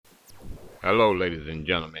Hello, ladies and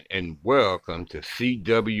gentlemen, and welcome to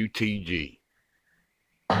CWTG.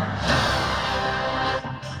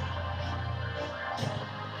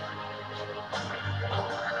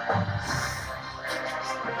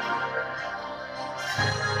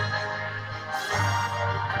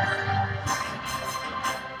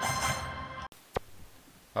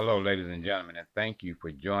 Hello, ladies and gentlemen, and thank you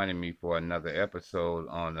for joining me for another episode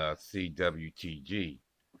on CWTG,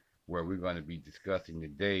 where we're going to be discussing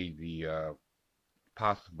today the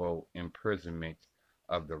possible imprisonment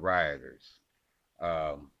of the rioters.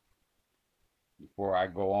 Um, Before I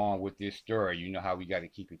go on with this story, you know how we got to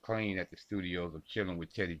keep it clean at the studios of Chilling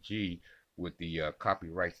with Teddy G with the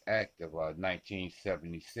Copyrights Act of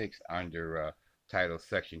 1976 under Title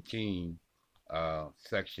Section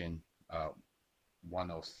Section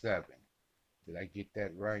 107. Did I get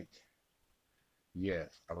that right?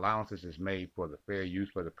 Yes. Allowances is made for the fair use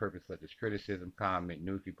for the purpose such as criticism, comment,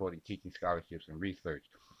 news reporting, teaching, scholarships, and research.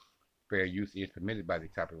 Fair use is permitted by the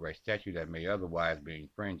copyright statute that may otherwise be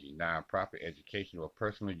infringing. Non-profit, educational, or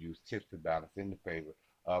personal use tips the balance in the favor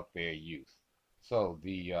of fair use. So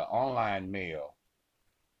the online mail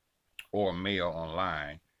or mail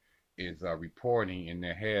online is reporting in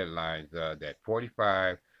their headlines that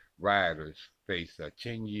 45 rioters face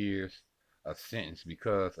 10 years of sentence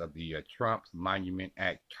because of the Trump's Monument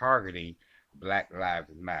Act targeting Black Lives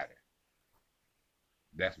Matter.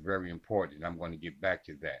 That's very important. I'm going to get back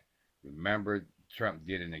to that. Remember, Trump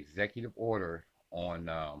did an executive order on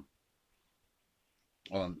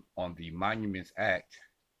the Monuments Act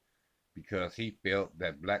because he felt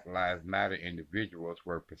that Black Lives Matter individuals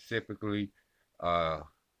were specifically uh,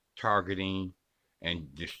 targeting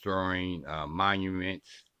and destroying monuments,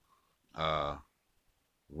 uh,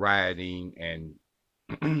 rioting, and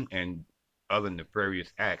and other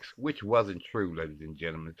nefarious acts, which wasn't true, ladies and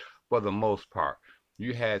gentlemen, for the most part.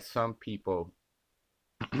 You had some people,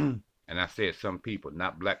 and I said some people,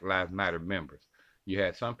 not Black Lives Matter members. You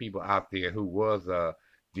had some people out there who was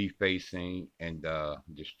defacing and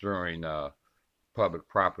destroying public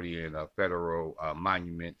property and federal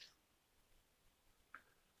monuments,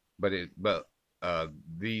 but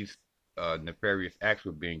these nefarious acts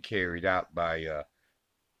were being carried out by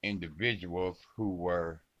individuals who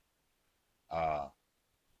were uh,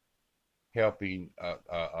 helping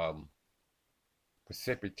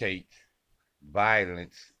precipitate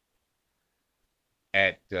violence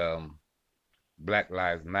at Black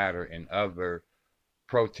Lives Matter and other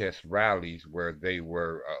protest rallies where they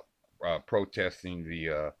were protesting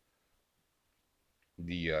the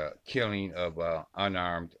killing of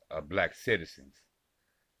unarmed black citizens.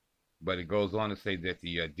 But it goes on to say that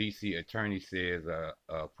the D.C. attorney says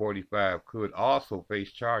 45 could also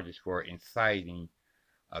face charges for inciting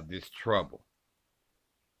this trouble.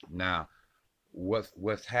 Now,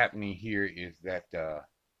 what's happening here is that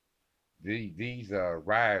these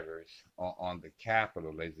rioters on the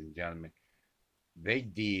Capitol, ladies and gentlemen, they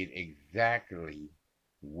did exactly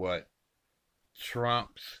what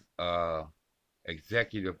Trump's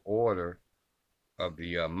executive order of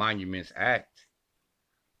the Monuments Act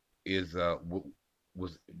is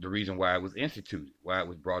was the reason why it was instituted, why it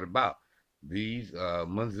was brought about. These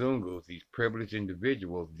Mzungus, these privileged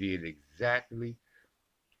individuals, did exactly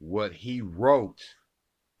what he wrote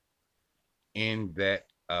in that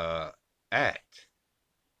act.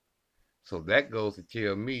 So that goes to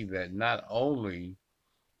tell me that not only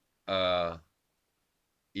uh,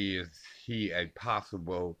 is he a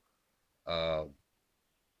possible uh,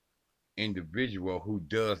 individual who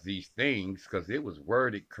does these things, because it was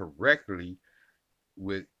worded correctly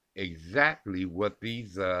with exactly what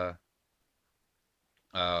these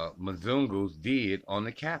Mzungus did on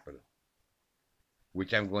the Capitol,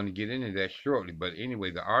 which I'm going to get into that shortly. But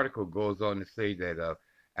anyway, the article goes on to say that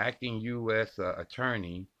acting U.S.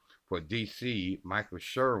 Attorney for D.C., Michael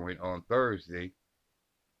Sherwin, on Thursday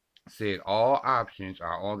said all options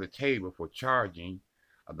are on the table for charging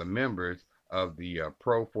the members of the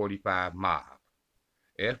Pro 45 mob.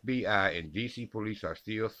 FBI and D.C. police are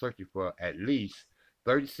still searching for at least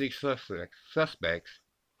 36 suspects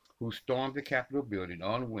who stormed the Capitol building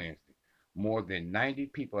on Wednesday. More than 90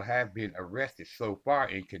 people have been arrested so far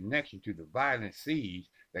in connection to the violent siege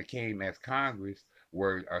that came as Congress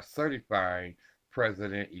were certifying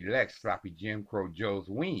President-elect Sloppy Jim Crow Joe's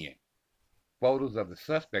win. Photos of the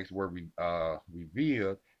suspects were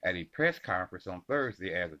revealed at a press conference on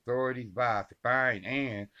Thursday as authorities vowed to find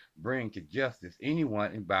and bring to justice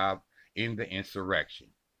anyone involved in the insurrection.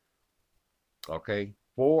 Okay,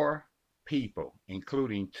 4 people,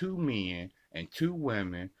 including 2 men and 2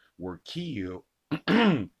 women, were killed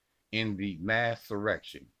in the mass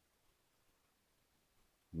insurrection.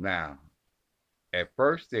 Now, At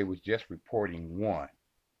first, they was just reporting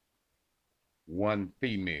one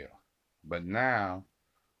female, but now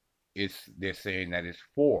they're saying that it's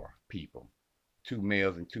 4 people, 2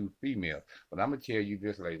 males and 2 females. But I'm gonna tell you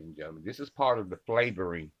this, ladies and gentlemen, this is part of the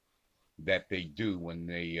flavoring that they do when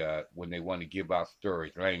they want to give out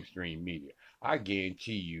stories, mainstream media. I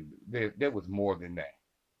guarantee you, there was more than that.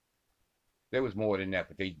 There was more than that,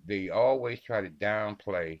 but they always try to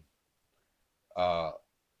downplay uh,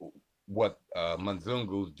 what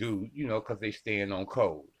Manzungus do, because they stand on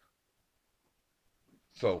code.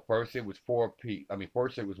 So first it was 4 people. I mean,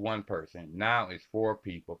 first it was one person. Now it's 4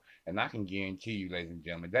 people, and I can guarantee you, ladies and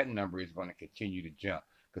gentlemen, that number is going to continue to jump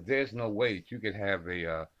because there's no way that you could have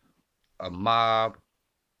a mob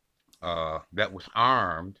that was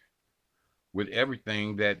armed with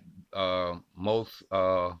everything that most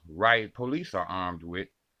riot police are armed with,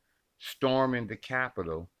 storming the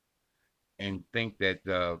Capitol and think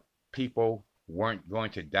that people weren't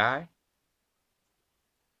going to die.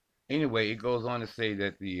 Anyway, it goes on to say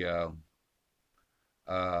that the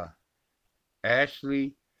uh,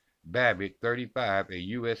 Ashley Babbitt, 35, a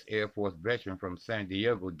U.S. Air Force veteran from San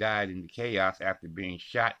Diego, died in the chaos after being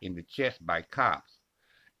shot in the chest by cops.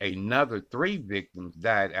 Another 3 victims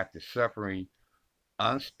died after suffering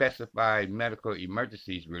unspecified medical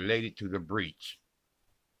emergencies related to the breach.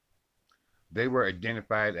 They were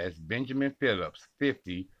identified as Benjamin Phillips,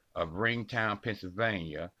 50, of Ringtown,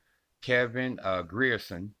 Pennsylvania, Kevin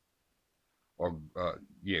Grierson,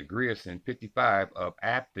 Grierson, 55, of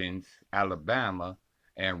Athens, Alabama,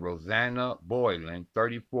 and Rosanna Boylan,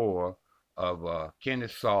 34, of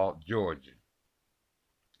Kennesaw, Georgia.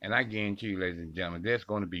 And I guarantee you, ladies and gentlemen, there's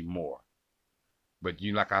going to be more. But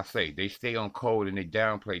like I say, they stay on code and they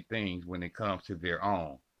downplay things when it comes to their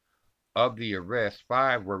own. Of the arrests,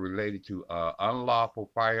 5 were related to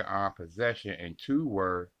unlawful firearm possession, and 2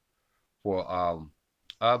 were for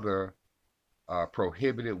other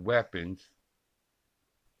prohibited weapons.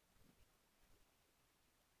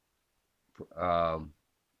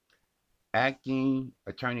 Acting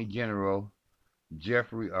Attorney General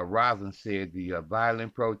Jeffrey Roslin said the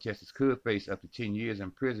violent protesters could face up to 10 years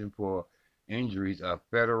in prison for injuries of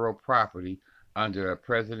federal property under a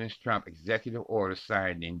President Trump executive order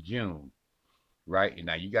signed in June. Right? And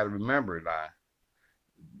now you got to remember,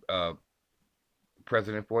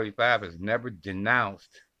 President 45 has never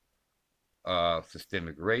denounced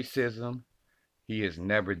systemic racism. He has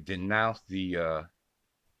never denounced the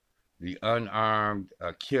unarmed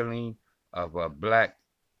killing of black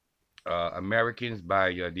Americans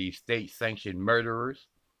by these state-sanctioned murderers.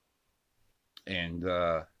 And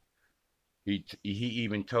he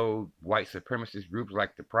even told white supremacist groups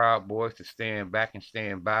like the Proud Boys to stand back and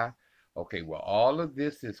stand by. Okay, well, all of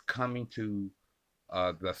this is coming to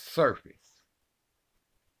the surface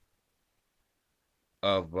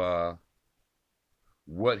of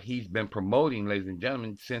what he's been promoting, ladies and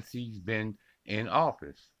gentlemen, since he's been in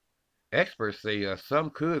office. Experts say some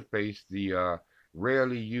could face the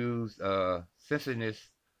rarely used Cincinnatus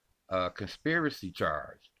conspiracy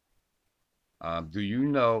charge. Do you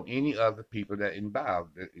know any other people that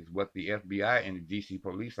involved? That is what the FBI and the DC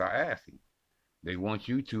police are asking. They want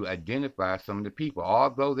you to identify some of the people,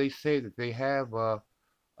 although they say that they have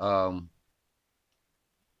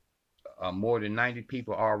more than 90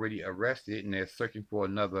 people already arrested, and they're searching for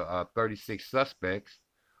another 36 suspects,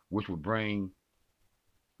 which would bring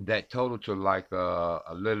that total to like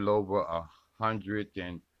a little over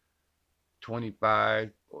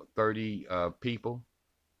 125 or 30 people.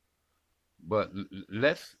 But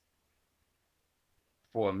let's,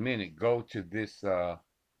 for a minute, go to this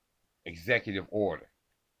executive order.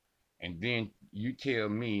 And then you tell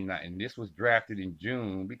me, now, and this was drafted in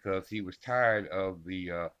June because he was tired of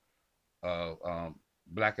the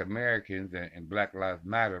Black Americans and Black Lives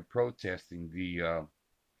Matter protesting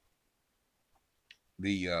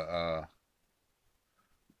the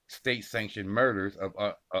state-sanctioned murders of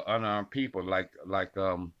unarmed people like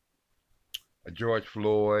George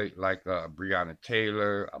Floyd, like Breonna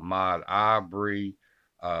Taylor, Ahmaud Arbery,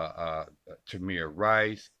 Tamir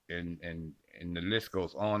Rice, and the list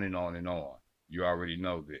goes on and on and on. You already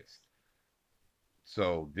know this.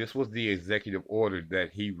 So this was the executive order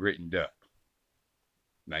that he written up.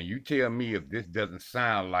 Now you tell me if this doesn't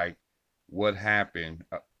sound like what happened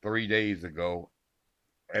 3 days ago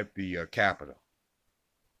at the Capitol.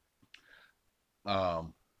 Let's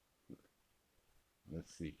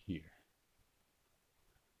see here.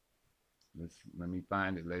 Let me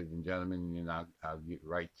find it, ladies and gentlemen, and then I'll get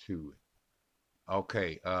right to it.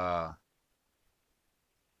 Okay.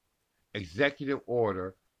 Executive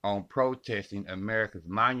order on protesting America's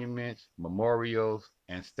monuments, memorials,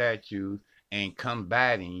 and statues and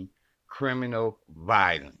combating criminal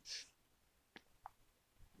violence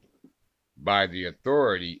by the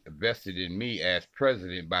authority vested in me as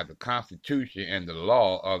president by the Constitution and the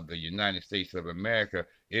law of the United States of America,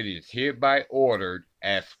 it is hereby ordered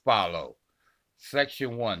as follows.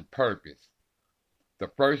 Section 1, Purpose. The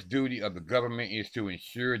first duty of the government is to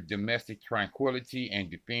ensure domestic tranquility and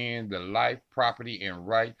defend the life, property, and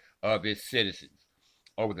right of its citizens.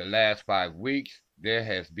 Over the last 5 weeks, there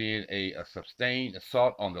has been a sustained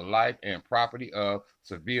assault on the life and property of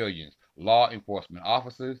civilians, law enforcement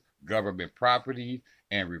officers, government properties,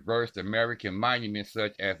 and reversed American monuments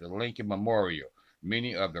such as the Lincoln Memorial.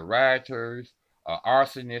 Many of the rioters,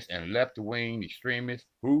 arsonists, and left-wing extremists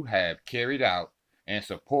who have carried out and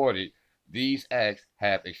supported these acts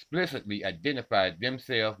have explicitly identified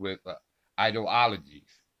themselves with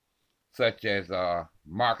ideologies such as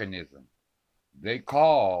Marxism. They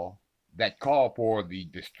call for the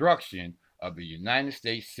destruction of the United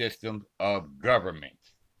States system of government.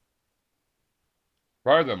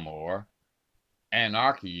 Furthermore,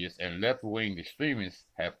 anarchists and left-wing extremists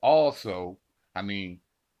have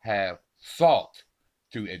sought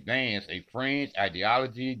to advance a fringe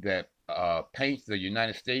ideology that paints the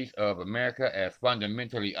United States of America as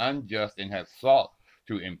fundamentally unjust and have sought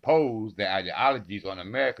to impose their ideologies on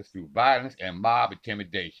Americans through violence and mob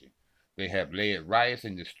intimidation. They have led riots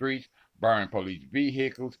in the streets, burned police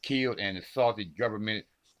vehicles, killed and assaulted government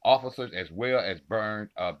officers, as well as burned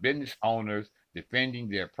business owners defending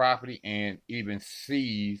their property, and even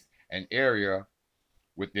seized an area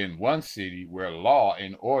within one city where law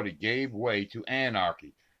and order gave way to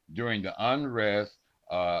anarchy. During the unrest,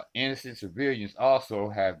 innocent civilians also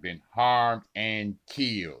have been harmed and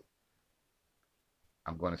killed.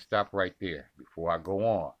 I'm going to stop right there before I go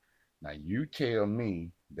on. Now, you tell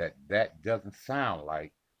me that that doesn't sound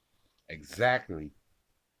like exactly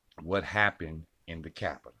what happened in the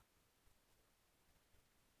Capitol.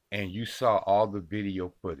 And you saw all the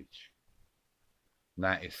video footage.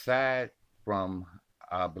 Now, aside from,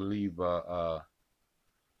 I believe,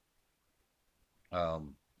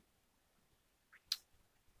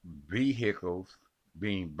 vehicles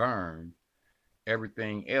being burned,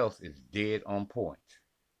 everything else is dead on point.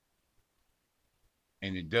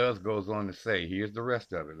 And it goes on to say, here's the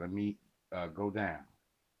rest of it. Let me go down.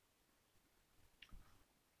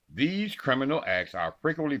 These criminal acts are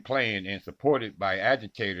frequently planned and supported by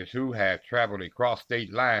agitators who have traveled across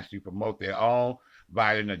state lines to promote their own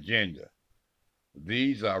violent agenda.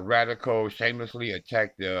 These radicals shamelessly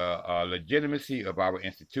attack the legitimacy of our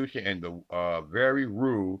institution and the very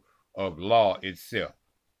rule of law itself.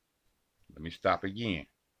 Let me stop again.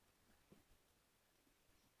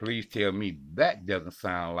 Please tell me that doesn't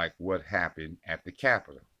sound like what happened at the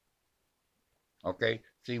Capitol. Okay?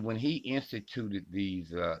 See, when he instituted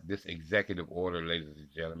this executive order, ladies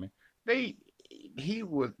and gentlemen,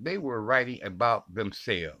 they were writing about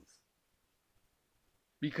themselves.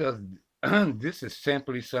 Because this is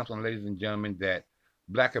simply something, ladies and gentlemen, that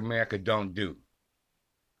Black America don't do.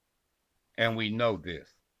 And we know this.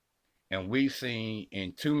 And we've seen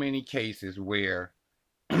in too many cases where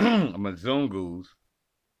Mzungus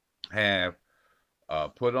have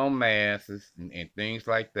put on masks and things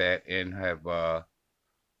like that, and have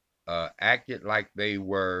acted like they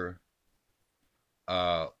were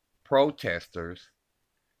protesters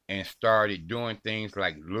and started doing things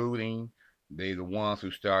like looting. They're the ones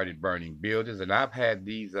who started burning buildings. And I've had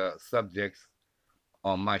these subjects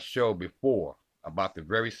on my show before about the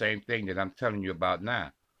very same thing that I'm telling you about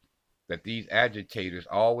now. That these agitators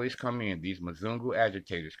always come in, these Mzungu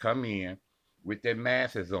agitators come in with their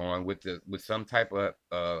masks on, with some type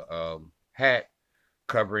of hat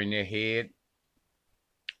covering their head,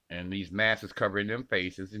 and these masks covering them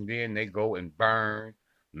faces, and then they go and burn,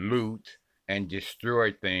 loot, and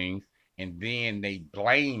destroy things, and then they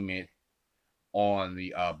blame it on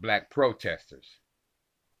the black protesters.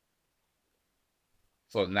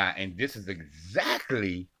 So now, and this is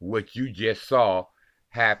exactly what you just saw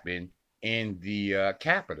happen in the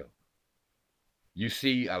Capitol. You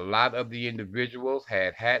see a lot of the individuals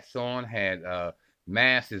had hats on, had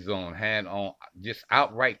masks on, had on just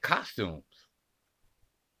outright costumes.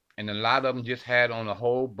 And a lot of them just had on a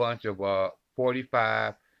whole bunch of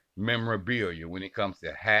 45 memorabilia when it comes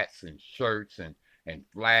to hats and shirts and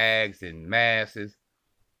flags and masks.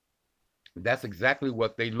 That's exactly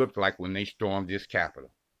what they looked like when they stormed this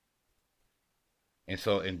Capitol. And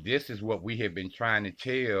so, and this is what we have been trying to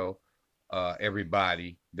tell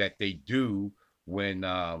everybody that they do when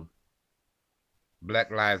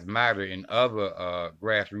Black Lives Matter and other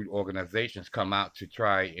grassroots organizations come out to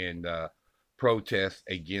try and protest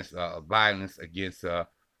against violence against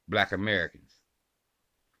Black Americans.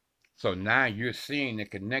 So now you're seeing the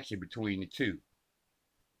connection between the two.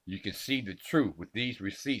 You can see the truth with these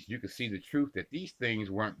receipts. You can see the truth that these things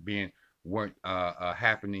weren't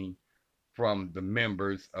happening from the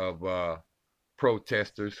members of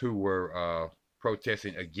protesters who were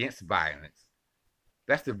protesting against violence.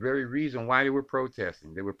 That's the very reason why they were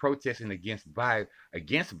protesting. They were protesting against violence,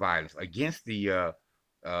 against the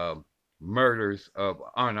uh, murders of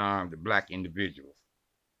unarmed black individuals.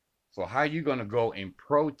 So how are you going to go and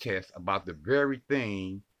protest about the very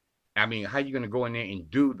thing? I mean, how are you going to go in there and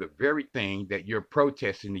do the very thing that you're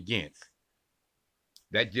protesting against?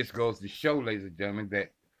 That just goes to show, ladies and gentlemen,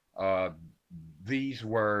 that uh, these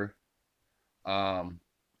were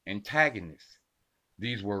antagonists.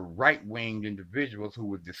 These were right-winged individuals who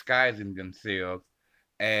were disguising themselves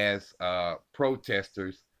as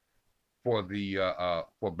protesters for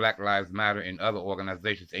Black Lives Matter and other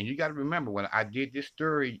organizations. And you got to remember, when I did this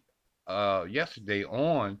story yesterday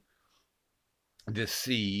on this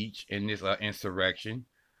siege and this insurrection,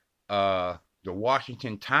 the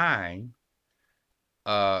Washington Times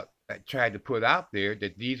tried to put out there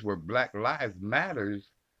that these were Black Lives Matters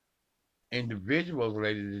individuals,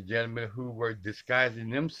 ladies and gentlemen, who were disguising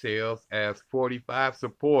themselves as 45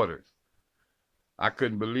 supporters. I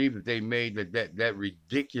couldn't believe that they made that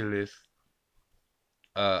ridiculous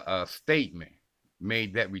statement,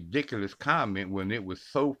 made that ridiculous comment when it was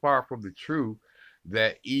so far from the truth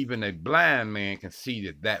that even a blind man can see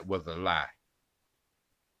that that was a lie.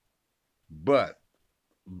 But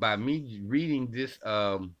by me reading this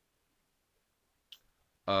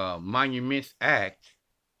Monuments Act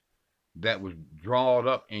that was drawn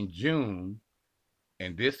up in June,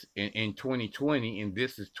 and this in 2020, and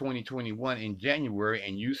this is 2021 in January,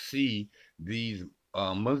 and you see these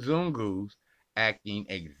Mzungus acting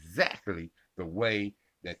exactly the way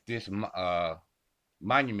that this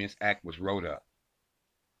Monuments Act was wrote up.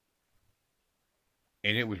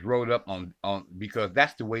 And it was wrote up on because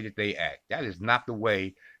that's the way that they act. That is not the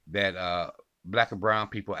way that black and brown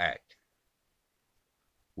people act.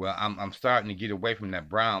 Well, I'm starting to get away from that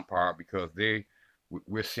brown part because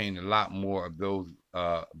we're seeing a lot more of those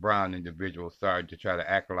brown individuals starting to try to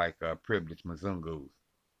act like privileged Mzungus,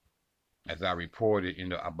 as I reported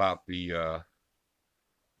about the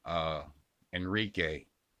Enrique,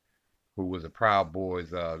 who was a Proud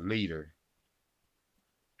Boys leader,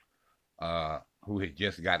 who had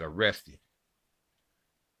just got arrested,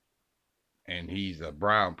 and he's a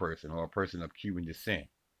brown person or a person of Cuban descent.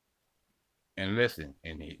 And listen,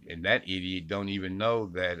 and that idiot don't even know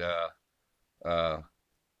that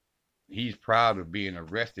he's proud of being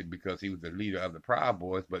arrested because he was the leader of the Proud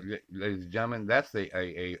Boys. But ladies and gentlemen, that's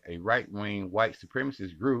a right-wing white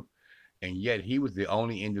supremacist group, and yet he was the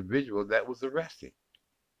only individual that was arrested.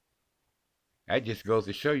 That just goes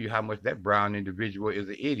to show you how much that brown individual is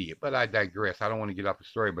an idiot. But I digress. I don't want to get off the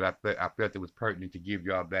story, but I felt it was pertinent to give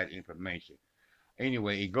y'all that information.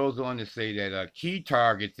 Anyway, it goes on to say that key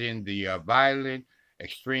targets in the violent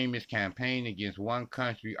extremist campaign against one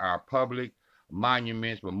country are public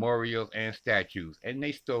monuments, memorials, and statues. And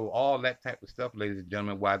they stole all that type of stuff, ladies and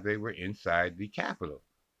gentlemen, while they were inside the Capitol.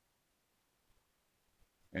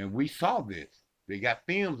 And we saw this. They got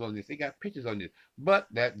films on this. They got pictures on this. But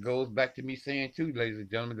that goes back to me saying, too, ladies and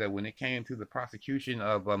gentlemen, that when it came to the prosecution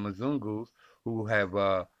of Mzungus who have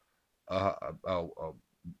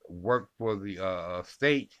worked for the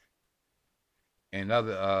state and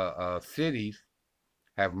other cities,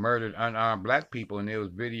 have murdered unarmed black people, and there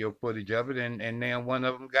was video footage of it, and then one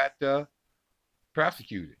of them got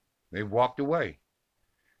prosecuted. They walked away.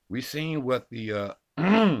 We seen what the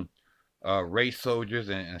race soldiers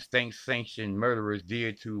and state-sanctioned murderers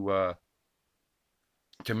did to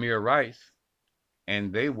Tamir Rice,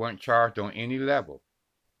 and they weren't charged on any level,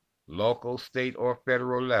 local, state, or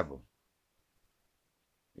federal level.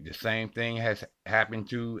 The same thing has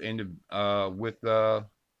happened with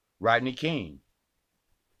Rodney King.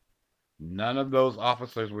 None of those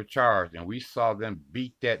officers were charged, and we saw them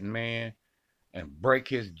beat that man and break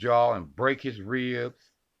his jaw and break his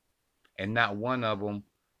ribs, and not one of them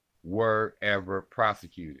were ever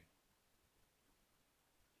prosecuted.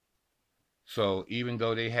 So even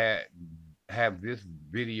though they have this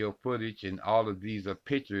video footage and all of these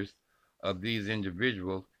pictures of these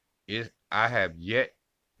individuals, I have yet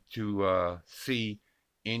to see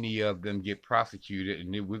any of them get prosecuted,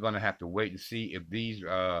 and we're going to have to wait and see if these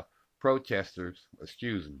protesters,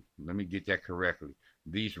 excuse me, let me get that correctly,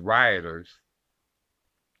 these rioters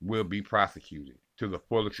will be prosecuted to the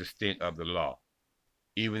fullest extent of the law.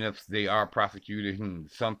 Even if they are prosecuted,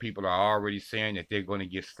 some people are already saying that they're going to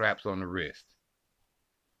get slaps on the wrist.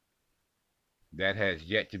 That has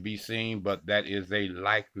yet to be seen, but that is a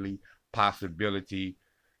likely possibility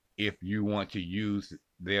if you want to use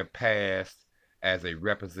their past as a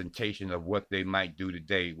representation of what they might do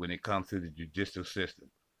today when it comes to the judicial system.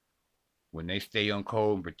 When they stay on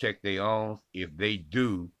code and protect their own, if they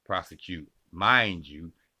do prosecute, mind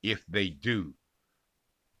you, if they do,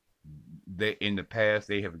 they in the past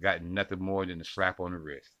they have gotten nothing more than a slap on the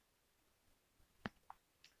wrist.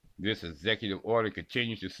 This executive order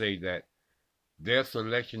continues to say that their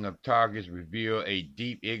selection of targets reveal a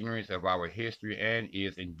deep ignorance of our history and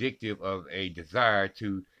is indicative of a desire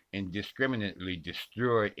to indiscriminately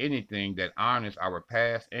destroy anything that honors our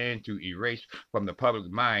past and to erase from the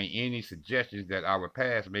public mind any suggestions that our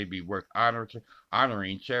past may be worth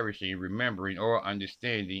honoring, cherishing, remembering, or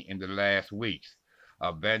understanding. In the last weeks,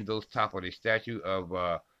 vandals toppled a statue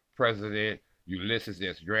of President Ulysses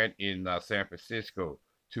S. Grant in San Francisco.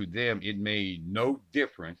 To them, it made no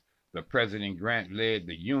difference. The President Grant led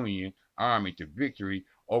the Union Army to victory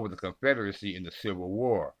over the Confederacy in the Civil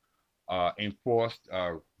War, enforced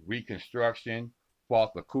Reconstruction,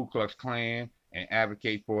 fought the Ku Klux Klan, and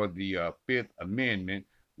advocated for the Fifth Amendment,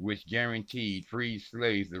 which guaranteed freed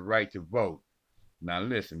slaves the right to vote. Now,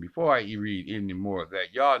 listen, before I read any more of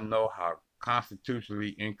that, y'all know how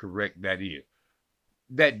constitutionally incorrect that is.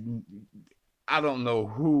 That I don't know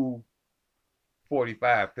who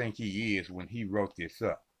 45 think he is when he wrote this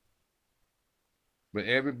up. But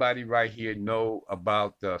everybody right here know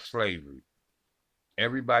about slavery.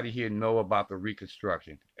 Everybody here know about the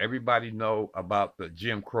Reconstruction. Everybody know about the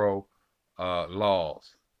Jim Crow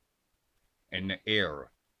laws and the era.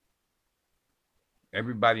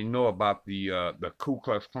 Everybody know about the Ku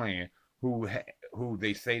Klux Klan, who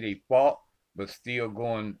they say they fought, but still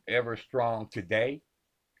going ever strong today,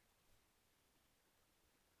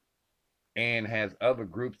 and has other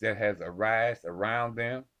groups that has arisen around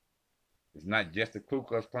them. It's not just the Ku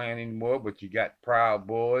Klux Klan anymore, but you got Proud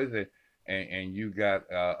Boys and you got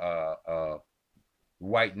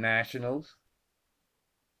white nationals.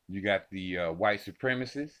 You got the white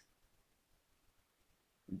supremacists.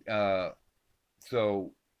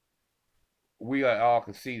 So we are all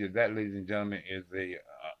conceded that, ladies and gentlemen, is a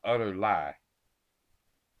utter lie.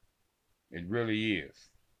 It really is.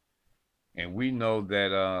 And we know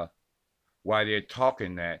that while they're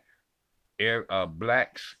talking that,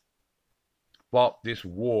 blacks fought this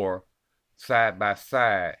war side by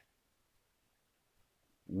side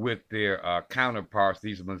with their counterparts,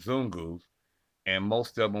 these Mzungus, and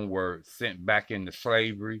most of them were sent back into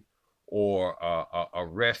slavery or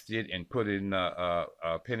arrested and put in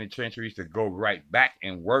penitentiaries to go right back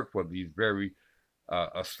and work for these very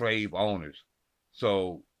slave owners.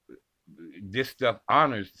 So this stuff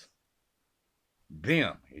honors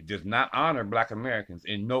them. It does not honor black Americans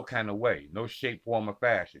in no kind of way, no shape, form, or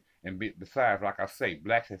fashion. And besides, like I say,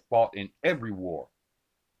 blacks have fought in every war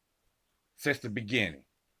since the beginning.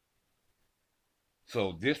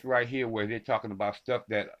 So this right here, where they're talking about stuff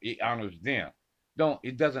that it honors them,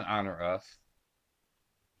 it doesn't honor us.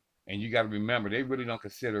 And you got to remember, they really don't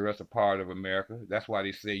consider us a part of America. That's why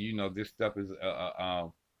they say, this stuff is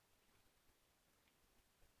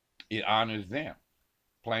it honors them,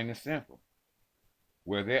 plain and simple.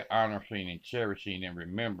 Where they're honoring and cherishing and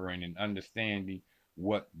remembering and understanding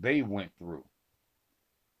what they went through.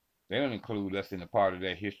 They don't include us in a part of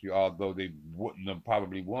their history, although they wouldn't have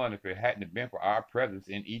probably won if it hadn't been for our presence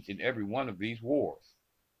in each and every one of these wars.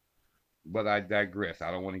 But I digress. I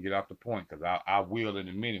don't want to get off the point, because I will in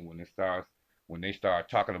a minute when they start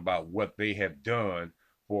talking about what they have done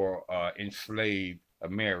for enslaved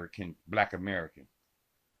black Americans,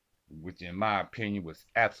 which in my opinion was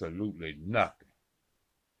absolutely nothing.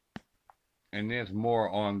 And there's more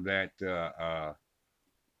on that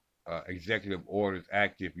Executive Orders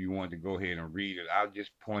Act if you want to go ahead and read it. I'll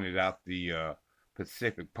just pointed out the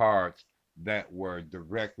specific parts that were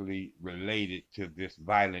directly related to this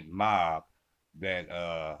violent mob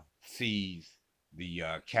that seized the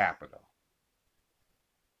Capitol.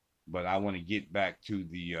 But I want to get back to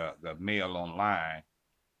the Mail Online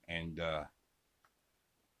and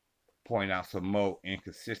point out some more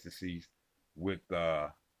inconsistencies with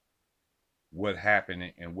what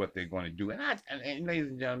happened and what they're going to do. And ladies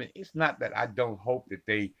and gentlemen, it's not that I don't hope that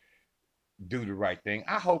they do the right thing.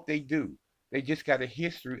 I hope they do. They just got a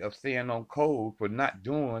history of staying on code for not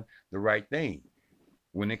doing the right thing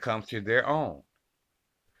when it comes to their own.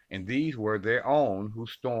 And these were their own who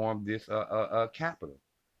stormed this Capitol.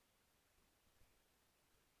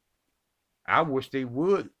 I wish they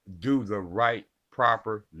would do the right,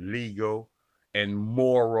 proper, legal, and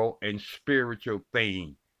moral and spiritual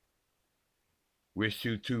thing, wish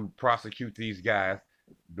to prosecute these guys.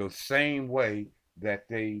 the same way that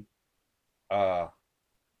they uh,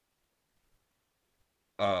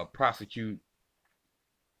 prosecute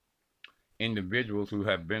individuals who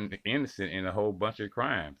have been innocent in a whole bunch of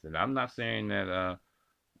crimes. And I'm not saying that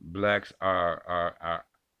blacks are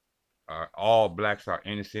all blacks are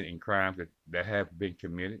innocent in crimes that have been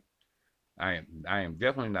committed. I am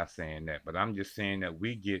definitely not saying that, but I'm just saying that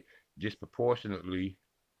we get disproportionately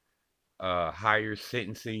higher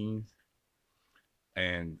sentencing,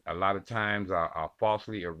 and a lot of times are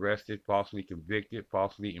falsely arrested, falsely convicted,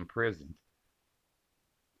 falsely imprisoned,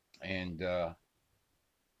 and uh,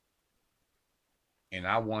 and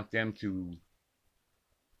I want them to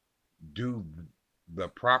do the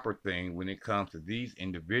proper thing when it comes to these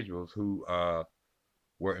individuals who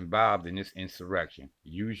were involved in this insurrection.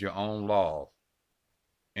 Use your own laws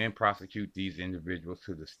and prosecute these individuals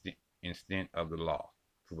to the extent of the law,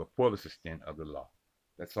 to the fullest extent of the law.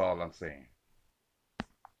 That's all I'm saying.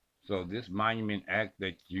 So this Monument Act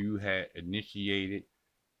that you had initiated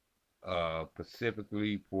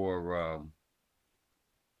specifically for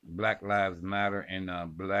Black Lives Matter and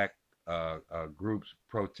black groups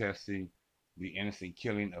protesting the innocent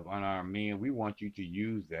killing of unarmed men, we want you to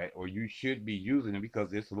use that, or you should be using it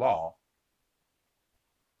because it's law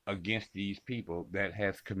against these people that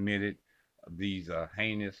has committed these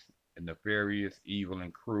heinous and nefarious, evil,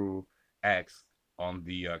 and cruel acts on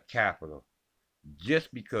the Capitol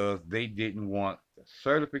just because they didn't want the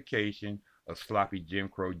certification of sloppy Jim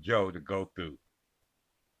Crow Joe to go through.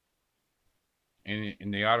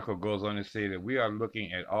 And the article goes on to say that we are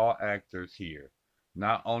looking at all actors here,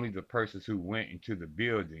 not only the persons who went into the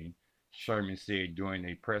building, Sherman said during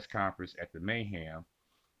a press conference at the Mayhem.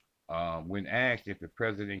 When asked if the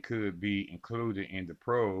president could be included in the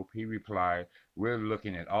probe, he replied, "We're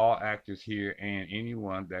looking at all actors here and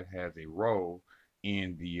anyone that has a role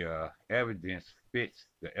in the evidence fits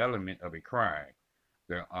the element of a crime.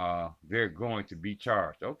 They're going to be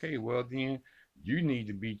charged." Okay, well then you need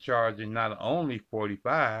to be charging not only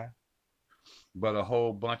 45, but a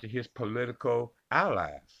whole bunch of his political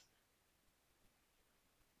allies,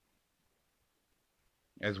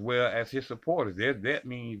 as well as his supporters. That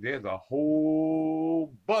means there's a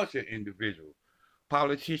whole bunch of individuals,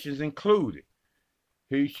 politicians included.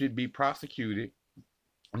 He should be prosecuted.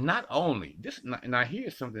 Not only this, now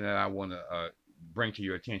here's something that I want to bring to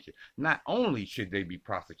your attention. Not only should they be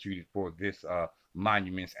prosecuted for this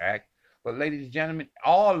Monuments Act, but ladies and gentlemen,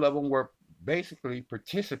 all of them were basically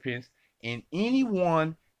participants in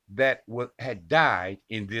anyone that had died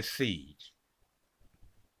in this siege,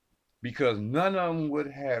 because none of them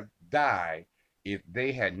would have died if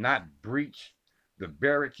they had not breached the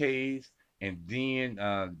barricades and then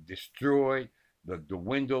destroyed the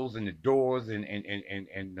windows and the doors and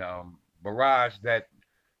barrage that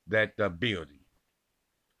building.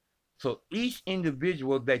 So each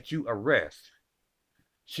individual that you arrest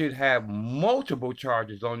should have multiple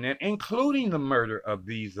charges on them, including the murder of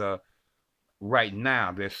these. Right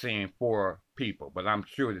now, they're saying 4 people, but I'm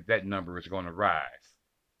sure that number is going to rise.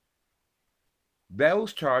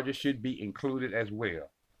 Those charges should be included as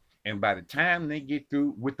well. And by the time they get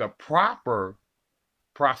through with the proper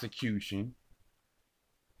prosecution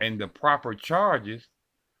and the proper charges,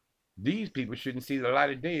 these people shouldn't see the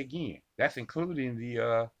light of day again. That's including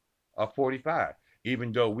the 45.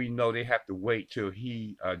 Even though we know they have to wait till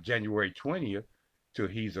January 20th, till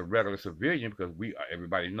he's a regular civilian, because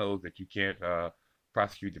everybody knows that you can't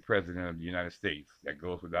prosecute the president of the United States. That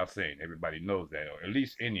goes without saying. Everybody knows that, or at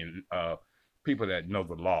least any people that know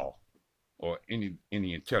the law, or any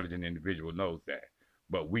intelligent individual knows that.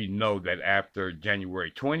 But we know that after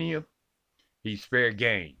January 20th, he's fair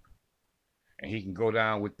game, and he can go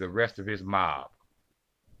down with the rest of his mob.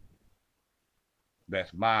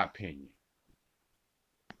 That's my opinion.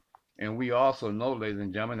 And we also know, ladies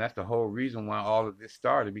and gentlemen, that's the whole reason why all of this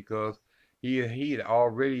started, because he had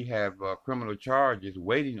already have criminal charges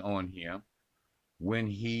waiting on him when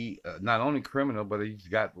he not only criminal, but he's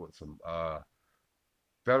got some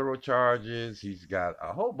federal charges. He's got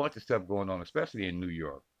a whole bunch of stuff going on, especially in New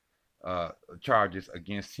York, charges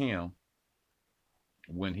against him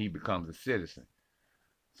when he becomes a citizen.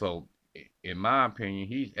 So, in my opinion,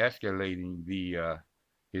 he's escalating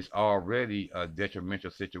his already detrimental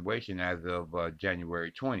situation as of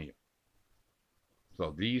January 20th.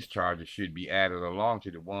 So these charges should be added along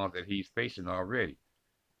to the ones that he's facing already.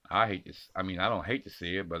 I don't hate to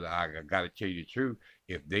say it, but I got to tell you the truth.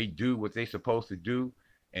 If they do what they're supposed to do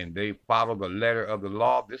and they follow the letter of the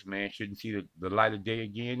law, this man shouldn't see the light of day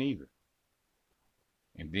again either.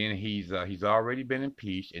 And then he's already been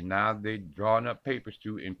impeached, and now they're drawing up papers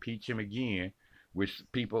to impeach him again, which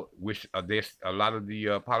there's a lot of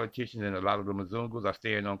the politicians and a lot of the Mzungus are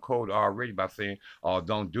staying on code already by saying, "Oh,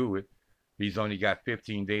 don't do it. He's only got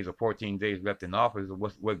 15 days or 14 days left in office.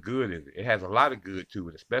 What good is it?" It has a lot of good to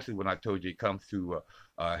it, especially when I told you it comes to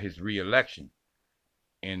his reelection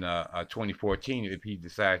in 2014 if he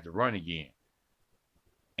decides to run again,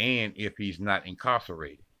 and if he's not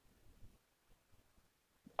incarcerated.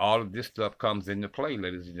 All of this stuff comes into play,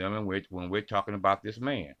 ladies and gentlemen, when we're talking about this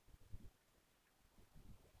man.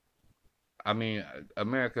 I mean,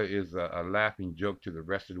 America is a laughing joke to the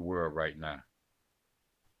rest of the world right now,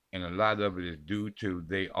 and a lot of it is due to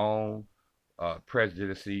their own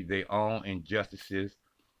prejudice, their own injustices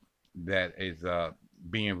that is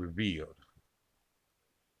being revealed,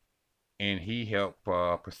 and he helped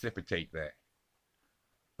precipitate that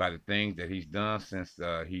by the things that he's done since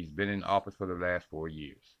he's been in office for the last 4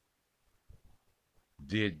 years.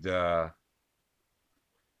 Did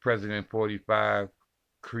President 45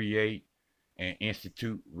 create and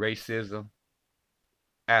institute racism?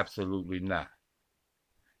 Absolutely not.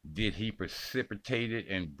 Did he precipitate it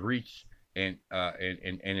and breach and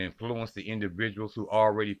influence the individuals who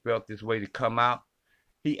already felt this way to come out?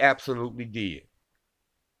 He absolutely did.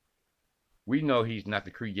 We know he's not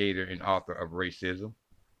the creator and author of racism,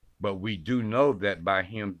 but we do know that by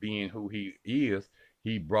him being who he is,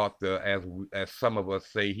 he brought as some of us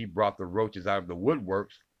say, he brought the roaches out of the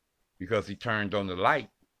woodworks because he turned on the light,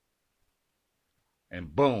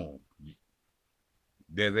 and boom,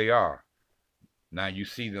 there they are. Now you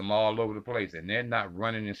see them all over the place, and they're not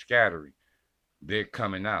running and scattering. They're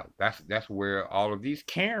coming out. That's where all of these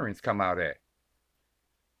Karens come out at.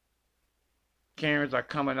 Karens are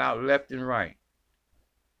coming out left and right,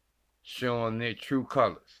 showing their true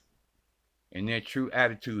colors and their true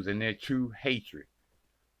attitudes and their true hatred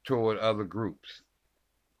toward other groups.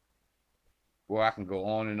 Well, I can go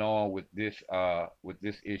on and on with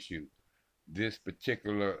this issue. This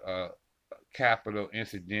particular Capitol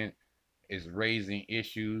incident is raising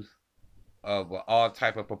issues of all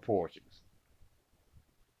type of proportions.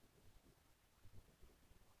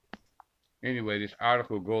 Anyway, this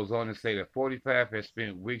article goes on to say that 45 has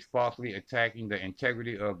spent weeks falsely attacking the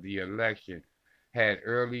integrity of the election, had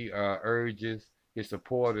early urges his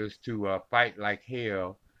supporters to fight like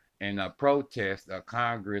hell and protest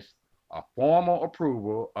Congress formal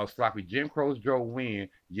approval of sloppy Jim Crow's Joe win,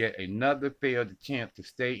 yet another failed attempt to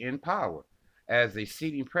stay in power. As a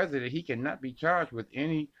sitting president, he cannot be charged with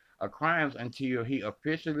any crimes until he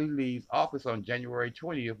officially leaves office on January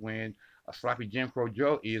 20th when sloppy Jim Crow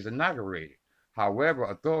Joe is inaugurated. However,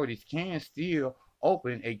 authorities can still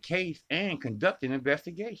open a case and conduct an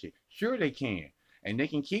investigation. Sure, they can. And they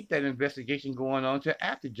can keep that investigation going on until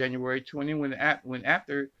after January 20, when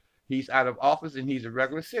after he's out of office and he's a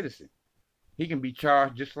regular citizen. He can be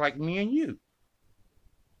charged just like me and you,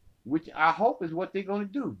 which I hope is what they're going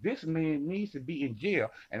to do. This man needs to be in jail.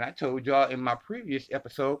 And I told y'all in my previous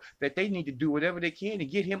episode that they need to do whatever they can to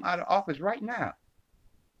get him out of office right now.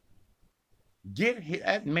 Get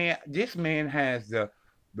that man. This man has the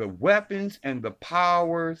weapons and the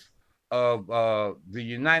powers of the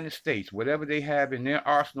United States. Whatever they have in their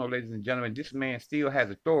arsenal, ladies and gentlemen, this man still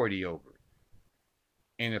has authority over it.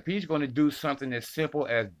 And if he's going to do something as simple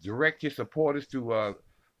as direct his supporters to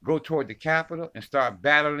go toward the Capitol and start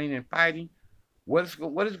battling and fighting, what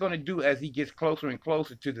is going to do as he gets closer and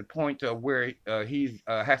closer to the point of where he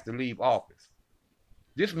has to leave office?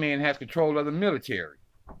 This man has control of the military.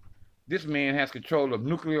 This man has control of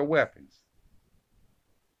nuclear weapons.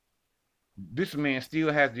 This man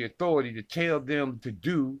still has the authority to tell them to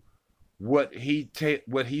do what he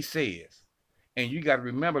says. And you got to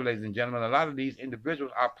remember, ladies and gentlemen, a lot of these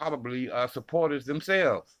individuals are probably supporters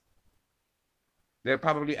themselves. They're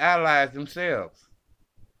probably allies themselves.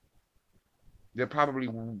 They're probably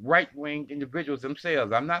right-wing individuals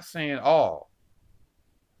themselves. I'm not saying all,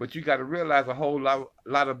 but you got to realize a whole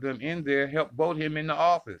lot of them in there helped vote him into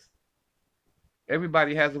office.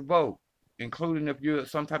 Everybody has a vote, including if you're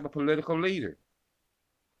some type of political leader.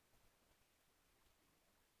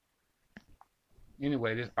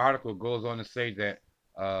 Anyway, this article goes on to say that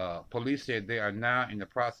police said they are now in the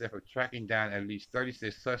process of tracking down at least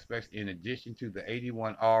 36 suspects in addition to the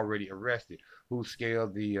 81 already arrested who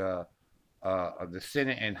scaled the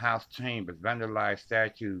Senate and House chambers, vandalized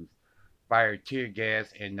statues, fired tear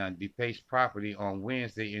gas, and defaced property on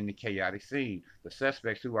Wednesday in the chaotic scene. The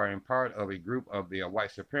suspects, who are in part of a group of the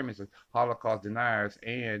white supremacists, Holocaust deniers,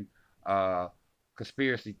 and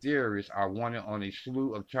conspiracy theorists, are wanted on a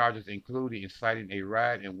slew of charges, including inciting a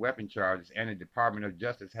riot and weapon charges, and the Department of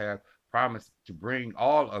Justice have promised to bring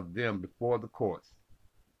all of them before the courts.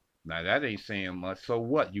 Now that ain't saying much. So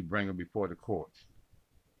what? You bring them before the courts.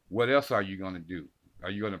 What else are you going to do?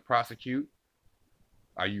 Are you going to prosecute?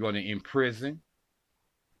 Are you going to imprison?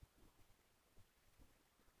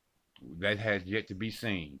 That has yet to be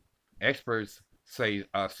seen. Experts say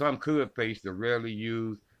some could face the rarely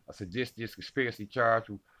used seditious conspiracy charge,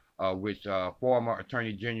 which former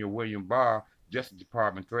Attorney General William Barr, Justice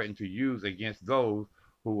Department, threatened to use against those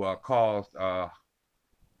who caused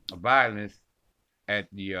violence at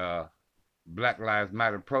the Black Lives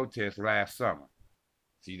Matter protest last summer.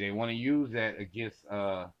 See, they want to use that against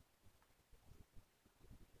um,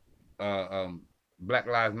 Black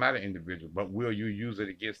Lives Matter individuals, but will you use it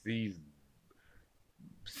against these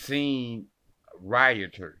seen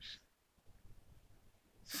rioters,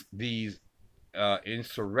 these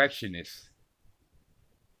insurrectionists?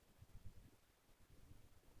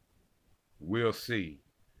 We'll see.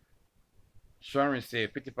 Sherman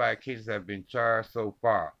said 55 cases have been charged so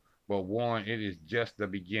far, but warned it is just the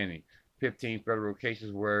beginning. 15 federal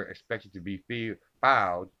cases were expected to be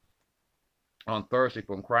filed on Thursday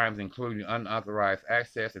from crimes including unauthorized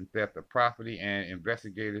access and theft of property, and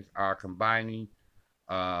investigators are combining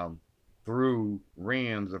um, through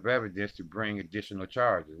reams of evidence to bring additional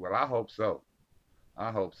charges. Well, I hope so.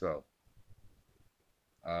 I hope so.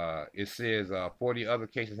 It says 40 other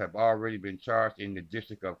cases have already been charged in the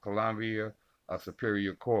District of Columbia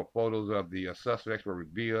Superior Court. Photos of the suspects were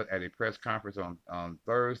revealed at a press conference on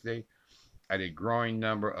Thursday at a growing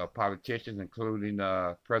number of politicians, including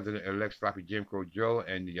President-elect Sloppy Jim Crow Joe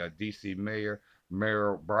and the D.C. Mayor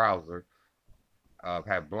Merrill Bowser,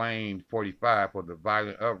 have blamed 45 for the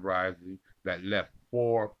violent uprising that left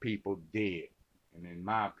 4 people dead. And in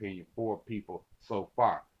my opinion, 4 people so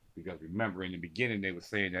far. Because remember, in the beginning, they were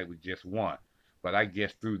saying that it was just 1. But I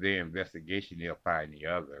guess through their investigation, they'll find the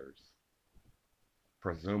others,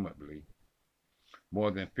 presumably.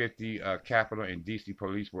 More than 50 Capitol and D.C.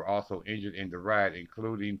 police were also injured in the riot,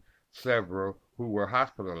 including several who were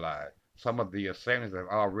hospitalized. Some of the assailants have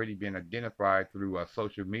already been identified through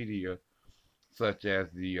social media, such as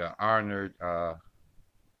the Arnold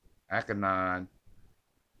Akanon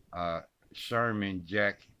Sherman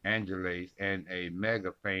Jack Angeles, and a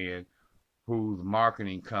mega fan whose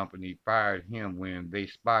marketing company fired him when they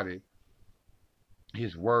spotted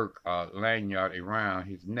his work lanyard around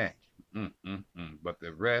his neck. But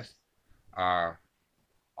the rest are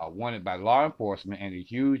wanted by law enforcement, and a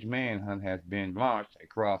huge manhunt has been launched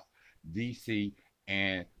across D.C.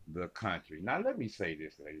 and the country. Now, let me say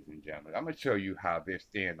this, ladies and gentlemen. I'm going to show you how they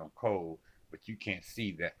stand on cold, but you can't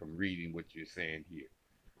see that from reading what you're saying here.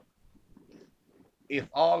 If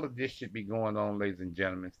all of this should be going on, ladies and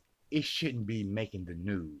gentlemen, it shouldn't be making the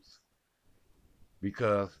news.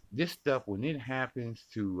 Because this stuff, when it happens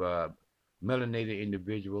to melanated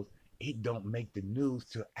individuals, it don't make the news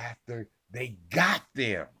till after they got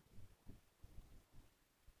them.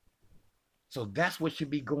 So that's what should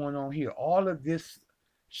be going on here. All of this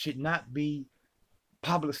should not be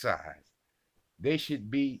publicized. They should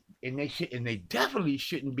be, and they definitely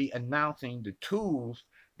shouldn't be announcing the tools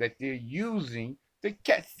that they're using to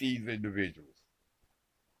catch these individuals.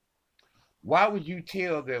 Why would you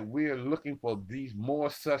tell that we're looking for these more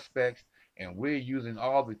suspects and we're using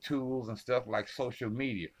all the tools and stuff like social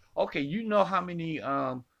media? Okay, you know how many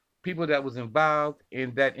people that was involved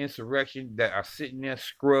in that insurrection that are sitting there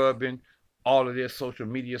scrubbing all of their social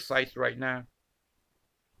media sites right now?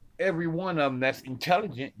 Every one of them that's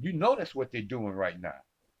intelligent, you know that's what they're doing right now.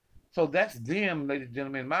 So that's them, ladies and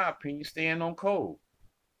gentlemen, in my opinion, staying on code.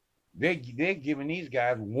 They're giving these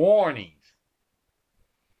guys warnings.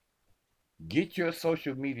 Get your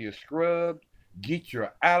social media scrubbed. Get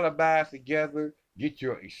your alibis together. Get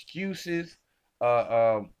your excuses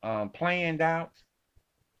planned out.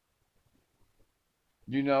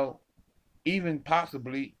 You know, even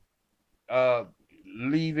possibly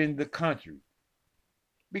leaving the country,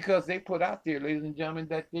 because they put out there, ladies and gentlemen,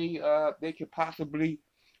 that they could possibly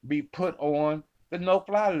be put on the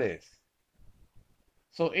no-fly list.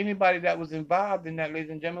 So anybody that was involved in that, ladies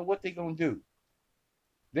and gentlemen, what they gonna do?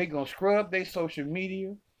 They gonna scrub their social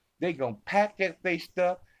media. They gonna pack that their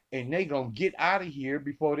stuff, and they gonna get out of here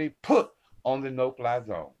before they put on the no-fly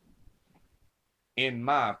zone. In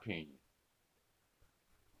my opinion.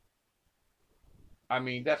 I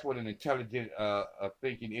mean, that's what an intelligent,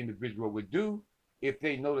 thinking individual would do if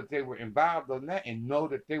they know that they were involved on that and know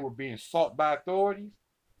that they were being sought by authorities.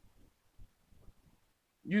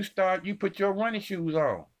 You put your running shoes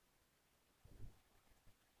on.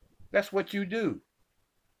 That's what you do.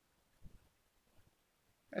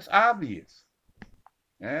 That's obvious.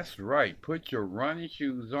 That's right. Put your running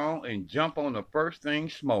shoes on and jump on the first thing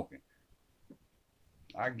smoking.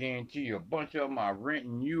 I guarantee you, a bunch of them are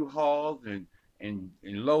renting U-Hauls and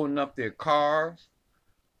loading up their cars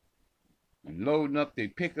and loading up their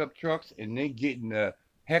pickup trucks, and they getting the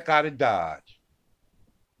heck out of Dodge.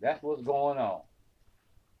 That's what's going on.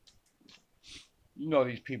 You know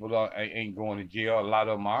these people ain't going to jail. A lot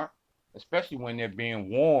of them are, especially when they're being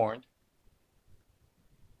warned.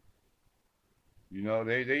 You know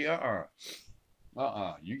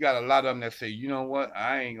You got a lot of them that say, you know what,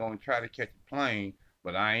 I ain't gonna try to catch a plane,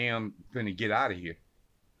 but I am gonna get out of here.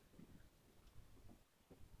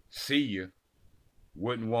 See you.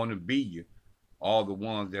 Wouldn't want to be you. All the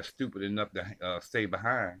ones that's stupid enough to stay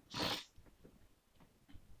behind.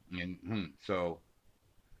 And so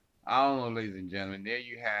I don't know, ladies and gentlemen. There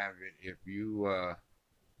you have it. If you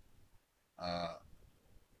uh,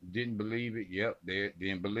 didn't believe it, yep, they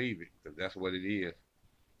didn't believe it because that's what it is.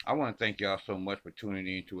 I want to thank y'all so much for tuning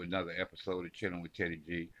in to another episode of Chilling with Teddy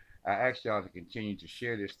G. I ask y'all to continue to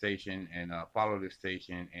share this station and follow this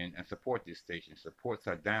station and support this station. Supports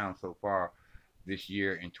are down so far this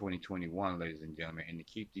year in 2021, ladies and gentlemen, and to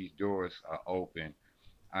keep these doors open,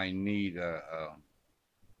 I need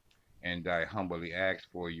and I humbly ask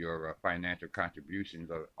for your financial contributions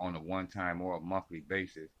on a one-time or a monthly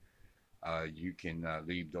basis. You can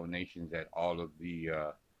leave donations at all of the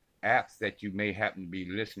apps that you may happen to be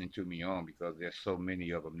listening to me on because there's so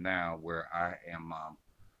many of them now where I am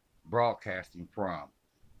broadcasting from.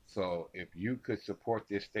 So if you could support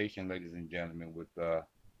this station, ladies and gentlemen, with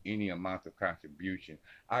any amount of contribution,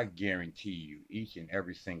 I guarantee you each and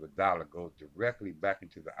every single dollar goes directly back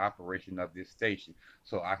into the operation of this station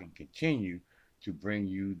so I can continue to bring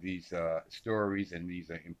you these stories and these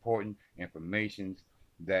important informations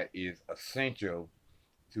that is essential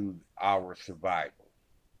to our survival.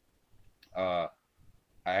 Uh,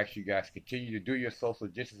 I ask you guys continue to do your social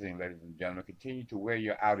distancing, ladies and gentlemen. Continue to wear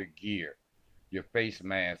your outer gear, your face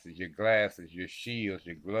masks, your glasses, your shields,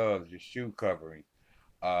 your gloves, your shoe covering.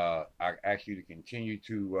 I ask you to continue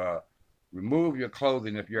to remove your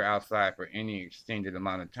clothing if you're outside for any extended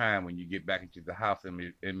amount of time when you get back into the house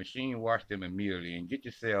and machine wash them immediately and get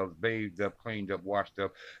yourselves bathed up, cleaned up, washed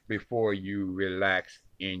up before you relax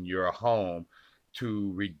in your home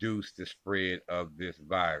to reduce the spread of this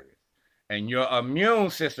virus. And your immune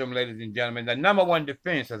system, ladies and gentlemen, the number one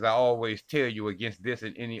defense, as I always tell you, against this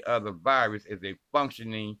and any other virus is a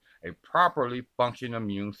properly functioning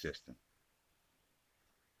immune system.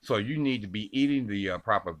 So you need to be eating the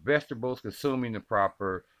proper vegetables, consuming the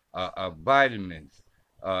proper vitamins,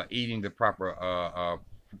 eating the proper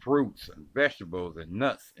fruits and vegetables and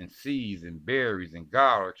nuts and seeds and berries and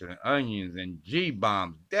garlic and onions and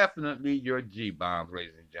G-bombs. Definitely your G-bombs,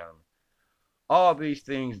 ladies and gentlemen. All these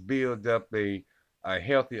things build up a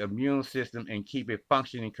healthy immune system and keep it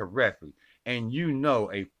functioning correctly. And you know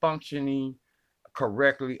a functioning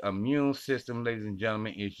correctly immune system, ladies and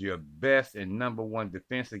gentlemen, is your best and number one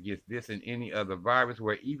defense against this and any other virus,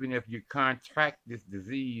 where even if you contract this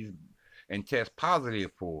disease and test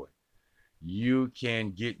positive for it, you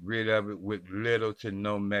can get rid of it with little to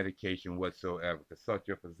no medication whatsoever. Consult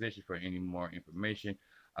your physician for any more information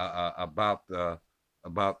about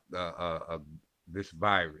this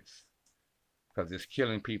virus, because it's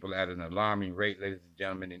killing people at an alarming rate, ladies and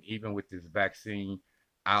gentlemen. And even with this vaccine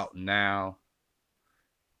out now,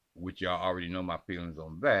 which y'all already know my feelings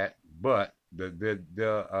on that, but the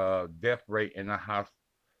death rate and the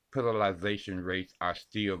hospitalization rates are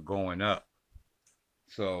still going up.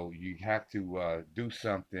 So you have to do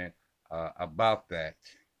something about that.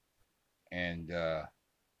 And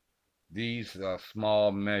these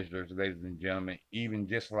small measures, ladies and gentlemen, even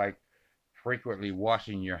just like frequently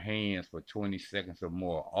washing your hands for 20 seconds or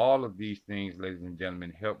more, all of these things, ladies and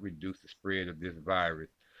gentlemen, help reduce the spread of this virus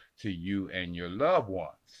to you and your loved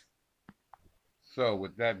ones. So,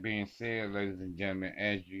 with that being said, ladies and gentlemen,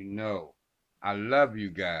 as you know, I love you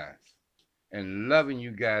guys. And loving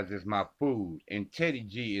you guys is my food. And Teddy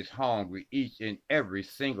G is hungry each and every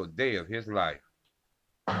single day of his life.